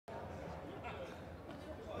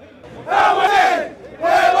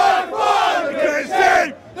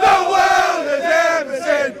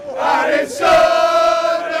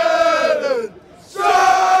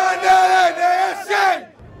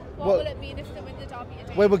to win the derby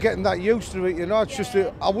today? Well, we're getting that used to it, you know. It's just,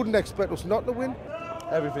 I wouldn't expect us not to win.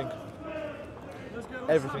 Everything.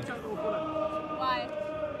 Everything. Why?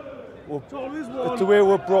 It's the way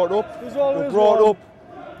we're brought up. We're brought up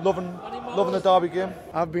loving the derby game.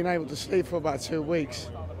 I've been able to sleep for about 2 weeks.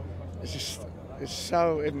 It's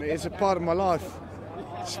a part of my life.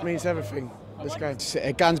 It just means everything. This game.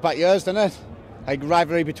 It guns back years, doesn't it? Like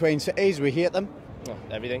rivalry between cities, we hate them. Oh,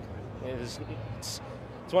 everything. It's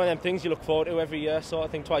one of them things you look forward to every year, sort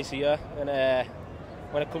of thing, twice a year. And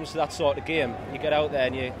when it comes to that sort of game, you get out there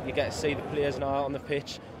and you get to see the players now on the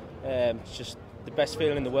pitch. It's just the best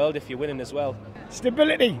feeling in the world if you're winning as well.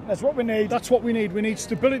 Stability, that's what we need. That's what we need. We need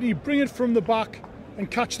stability. Bring it from the back and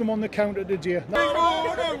catch them on the counter today. Come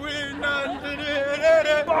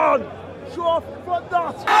on, show off front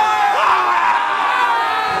that.